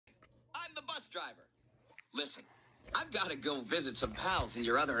I'm the bus driver. Listen, I've got to go visit some pals in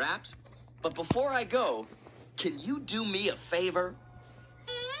your other apps. But before I go, can you do me a favor?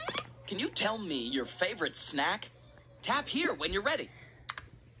 Can you tell me your favorite snack? Tap here when you're ready.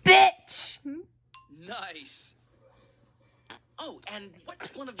 Bitch! Nice. Oh, and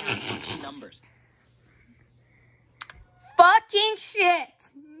what's one of your lucky numbers? Fucking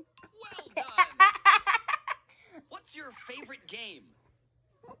shit! Well done. What's your favorite game?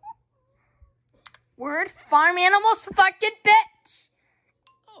 Word farm animals fucking bitch!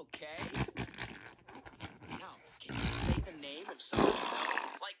 Okay. Now, can you say the name of someone you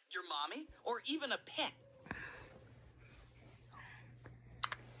know, like your mommy, or even a pet?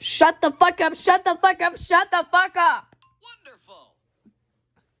 Shut the fuck up, shut the fuck up, shut the fuck up! Wonderful!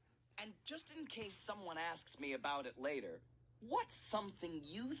 And just in case someone asks me about it later, what's something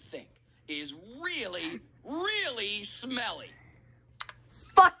you think is really, really smelly?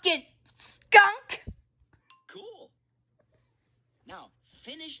 Fucking skunk! Cool. Now,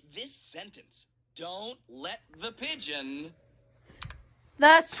 finish this sentence. Don't let the pigeon...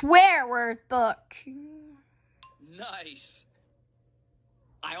 The swear word book. Nice.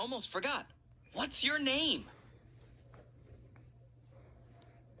 I almost forgot. What's your name?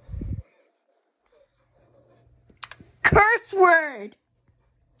 Curse word!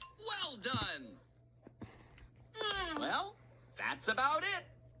 Well done. Well, that's about it.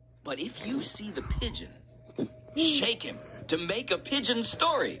 But if you see the pigeon, shake him to make a pigeon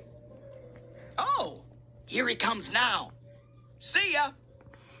story. Oh, here he comes now. See ya.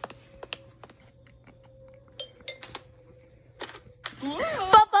 Fuck,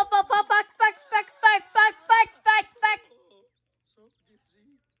 fuck, fuck, fuck, fuck, fuck, fuck, fuck, fuck, fuck, fuck, fuck.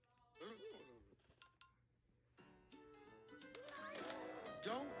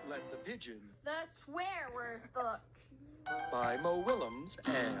 Don't let the pigeon. The swear word book. By Mo Willems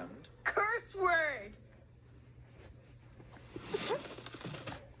and... Curse word!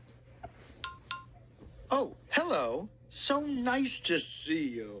 Oh, hello. So nice to see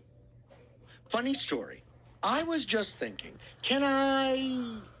you. Funny story. I was just thinking, can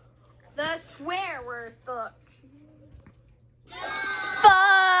I... The swear word book.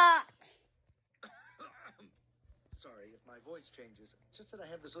 Fuck! Sorry if my voice changes. It's just that I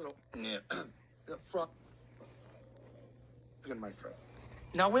have this little... the frog in my throat.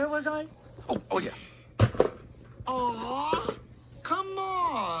 Now, where was I? Oh, yeah. Aw, come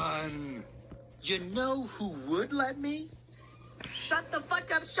on. You know who would let me? Shut the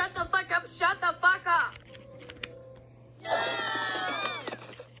fuck up, shut the fuck up, shut the fuck up!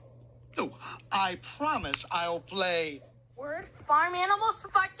 Oh, I promise I'll play Word farm animals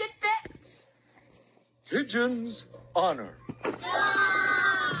fucking bitch! Pigeon's Honor.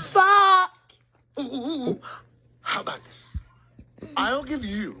 Fuck! Ooh, how about this? I'll give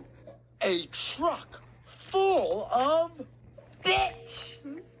you a truck full of... Bitch!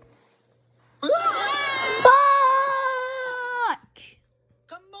 Ah! Fuck!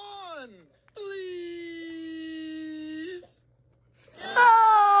 Come on, please.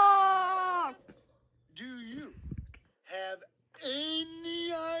 Fuck! Do you have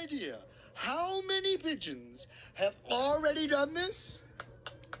any idea how many pigeons have already done this?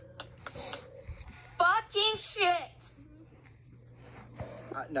 Fucking shit!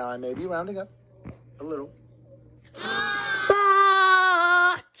 Now, I may be rounding up a little.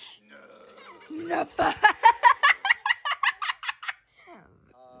 Fuck! No fuck!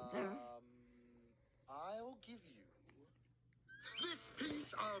 I'll give you this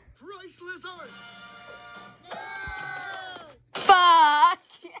piece of priceless art. Fuck!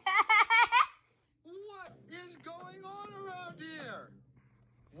 What is going on around here?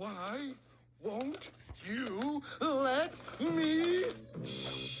 Why won't you let me?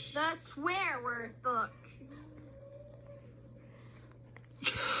 The swear word book.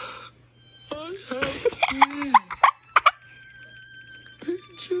 I have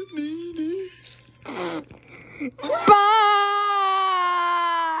pigeonitis. Fuck!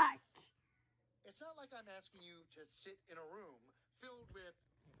 It's not like I'm asking you to sit in a room filled with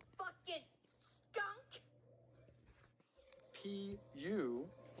Fucking skunk! P.U.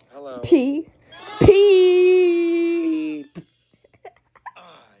 Hello. Peep! I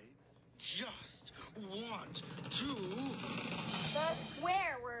just want to. The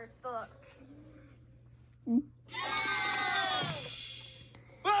swear word book.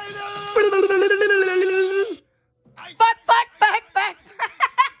 Fuck, fuck, fuck, fuck!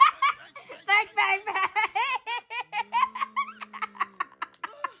 Fuck, fuck, fuck!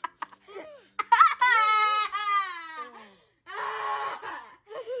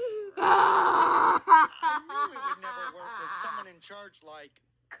 I knew it would never work with someone in charge like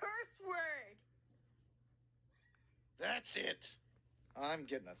curse word. That's it. I'm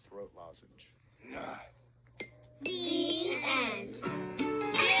getting a throat lozenge. The end.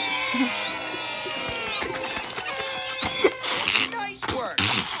 Nice work.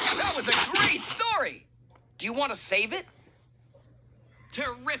 That was a great story. Do you want to save it?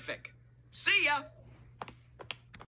 Terrific. See ya.